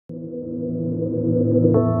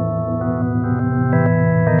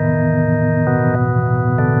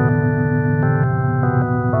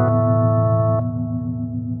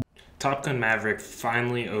Top Gun Maverick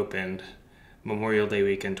finally opened Memorial Day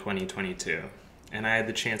weekend 2022. And I had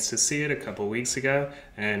the chance to see it a couple weeks ago,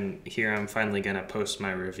 and here I'm finally going to post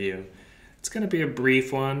my review. It's going to be a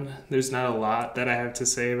brief one. There's not a lot that I have to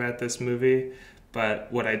say about this movie,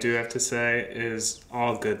 but what I do have to say is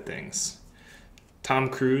all good things. Tom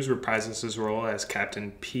Cruise reprises his role as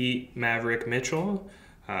Captain Pete Maverick Mitchell,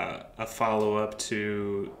 a follow-up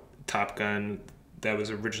to Top Gun that was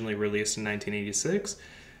originally released in 1986.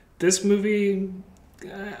 This movie,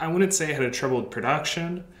 I wouldn't say it had a troubled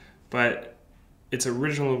production, but its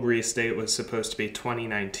original release date was supposed to be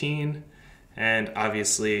 2019, and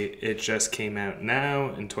obviously it just came out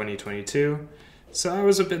now in 2022. So I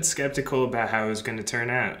was a bit skeptical about how it was going to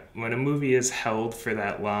turn out. When a movie is held for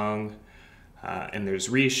that long, and there's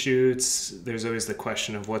reshoots, there's always the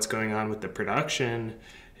question of what's going on with the production.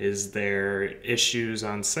 Is there issues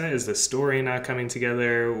on set? Is the story not coming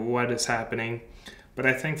together? What is happening? But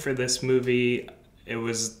I think for this movie, it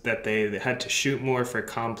was that they had to shoot more for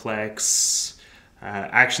complex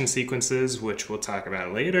action sequences, which we'll talk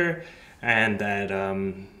about later, and that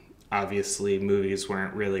obviously movies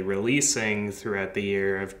weren't really releasing throughout the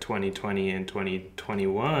year of 2020 and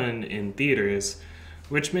 2021 in theaters,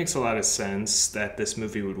 which makes a lot of sense that this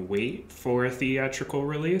movie would wait for a theatrical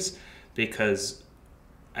release because,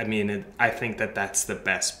 I mean, I think that that's the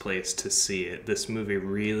best place to see it. This movie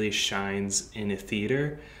really shines in a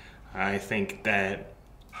theater. I think that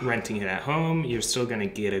renting it at home, you're still going to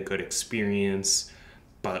get a good experience,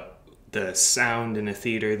 but the sound in a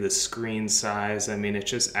theater, the screen size, I mean, it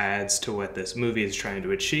just adds to what this movie is trying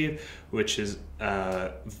to achieve, which is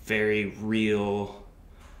very real,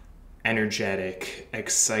 energetic,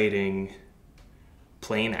 exciting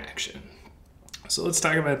plane action. So let's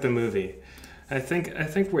talk about the movie. I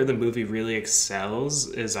think where the movie really excels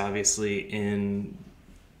is obviously in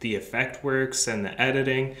the effect works and the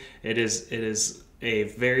editing. It is a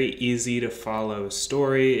very easy to follow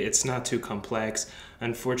story. It's not too complex.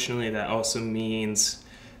 Unfortunately, that also means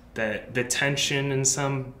that the tension in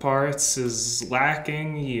some parts is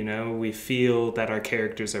lacking. You know, we feel that our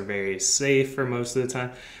characters are very safe for most of the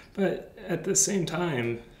time, but at the same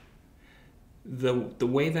time, the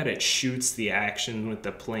way that it shoots the action with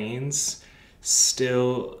the planes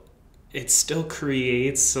still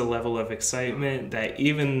creates a level of excitement that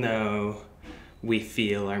even though we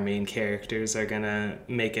feel our main characters are gonna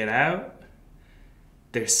make it out,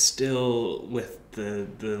 they're still with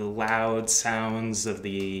the loud sounds of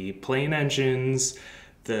the plane engines,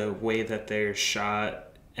 the way that they're shot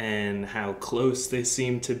and how close they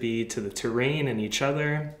seem to be to the terrain and each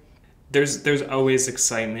other. There's always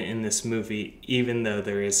excitement in this movie, even though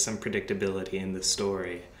there is some predictability in the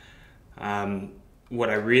story. What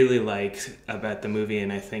I really liked about the movie,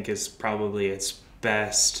 and I think is probably its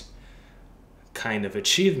best kind of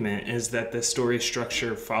achievement, is that the story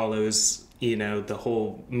structure follows, you know, the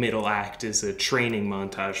whole middle act is a training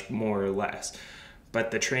montage, more or less.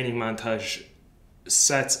 But the training montage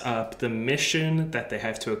sets up the mission that they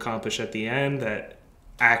have to accomplish at the end that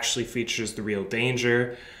actually features the real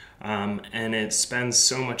danger. And it spends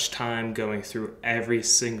so much time going through every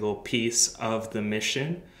single piece of the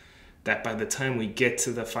mission that by the time we get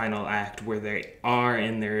to the final act where they are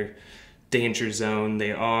in their danger zone,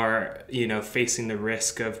 they are, you know, facing the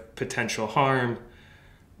risk of potential harm,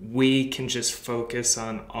 we can just focus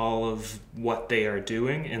on all of what they are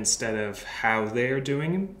doing instead of how they are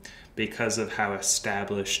doing it because of how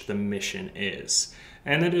established the mission is.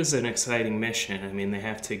 And it is an exciting mission. I mean, they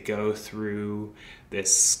have to go through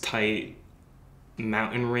this tight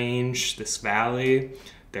mountain range, this valley.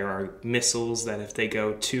 There are missiles that if they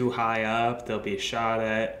go too high up, they'll be shot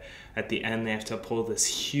at. At the end, they have to pull this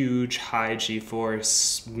huge high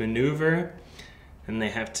G-force maneuver, and they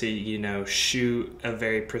have to, you know, shoot a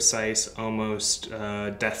very precise, almost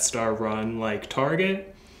Death Star run-like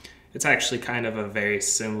target. It's actually kind of a very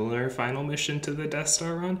similar final mission to the Death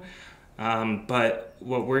Star run. But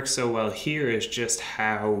what works so well here is just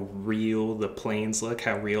how real the planes look,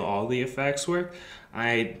 how real all the effects work.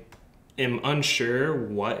 I am unsure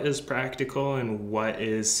what is practical and what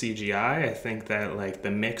is CGI. I think that like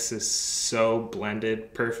the mix is so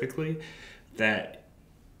blended perfectly that,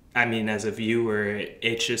 I mean, as a viewer,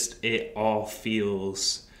 it all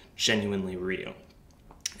feels genuinely real.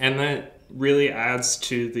 And that really adds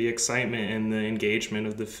to the excitement and the engagement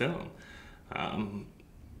of the film.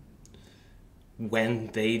 When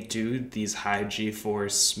they do these high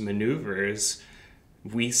G-force maneuvers,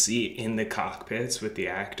 we see in the cockpits with the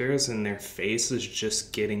actors and their faces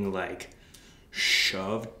just getting like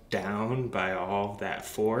shoved down by all of that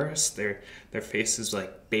force. Their face is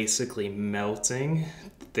like basically melting.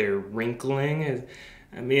 They're wrinkling.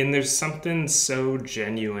 I mean, there's something so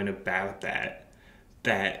genuine about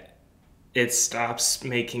that it stops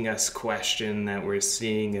making us question that we're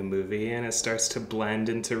seeing a movie, and it starts to blend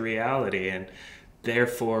into reality, and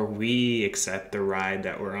therefore we accept the ride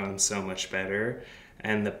that we're on so much better.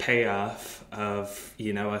 And the payoff of,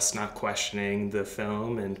 us not questioning the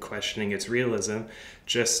film and questioning its realism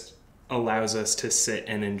just allows us to sit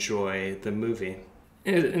and enjoy the movie.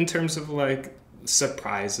 In terms of like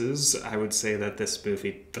surprises, I would say that this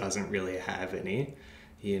movie doesn't really have any.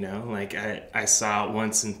 Like I saw it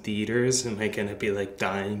once in theaters. Am I gonna be like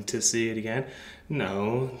dying to see it again?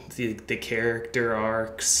 No. The character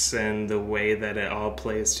arcs and the way that it all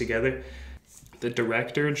plays together. The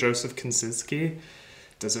director, Joseph Kosinski,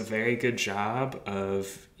 does a very good job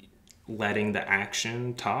of letting the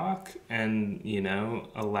action talk and,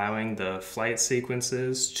 allowing the flight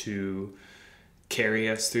sequences to carry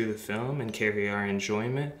us through the film and carry our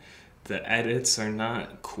enjoyment. The edits are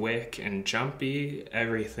not quick and jumpy.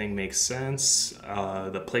 Everything makes sense.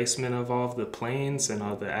 The placement of all of the planes and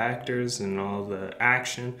all the actors and all the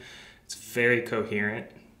action, it's very coherent.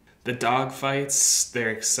 The dogfights,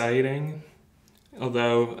 they're exciting.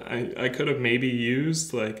 Although I could have maybe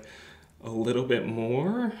used like a little bit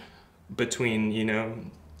more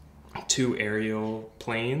between, two aerial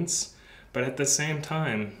planes. But at the same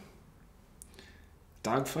time,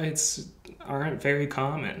 dogfights aren't very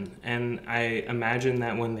common. And I imagine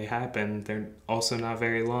that when they happen, they're also not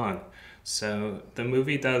very long. So the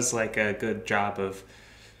movie does like a good job of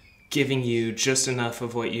giving you just enough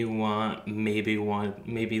of what you want, maybe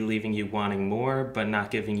leaving you wanting more, but not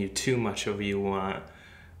giving you too much of what you want,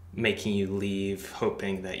 making you leave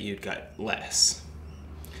hoping that you'd got less.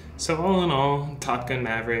 So all in all, Top Gun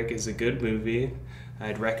Maverick is a good movie.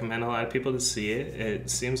 I'd recommend a lot of people to see it. It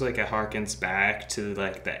seems like it harkens back to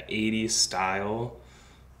like the 80s style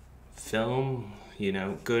film,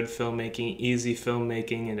 good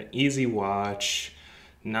filmmaking, and an easy watch,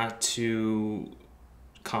 not too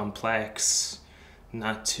complex,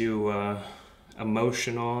 not too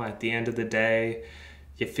emotional. At the end of the day,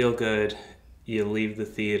 you feel good, you leave the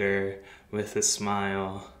theater with a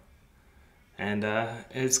smile, and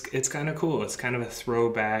it's kind of cool. It's kind of a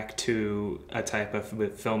throwback to a type of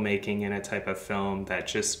filmmaking and a type of film that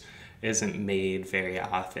just isn't made very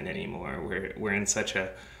often anymore. We're in such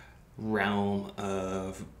a realm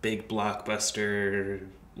of big blockbuster,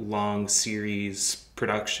 long series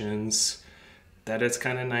productions that it's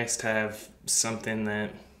kind of nice to have something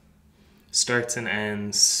that starts and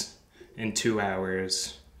ends in 2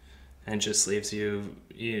 hours and just leaves you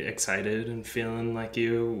excited and feeling like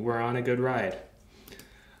you were on a good ride.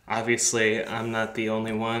 Obviously, I'm not the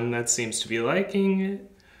only one that seems to be liking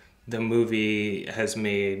it. The movie has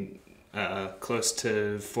made close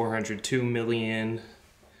to $402 million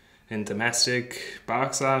in domestic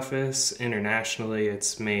box office. Internationally,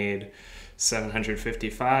 it's made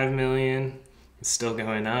 $755 million. It's still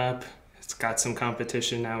going up. It's got some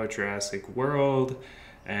competition now with Jurassic World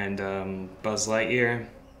and Buzz Lightyear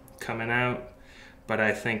coming out, but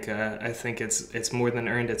I think it's more than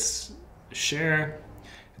earned its share.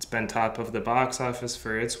 It's been top of the box office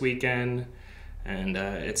for its weekend, and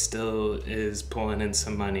it still is pulling in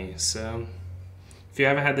some money. So if you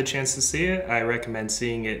haven't had the chance to see it, I recommend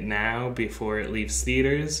seeing it now before it leaves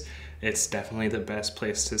theaters. It's definitely the best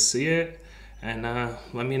place to see it, and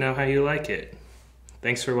let me know how you like it.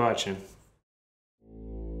 Thanks for watching.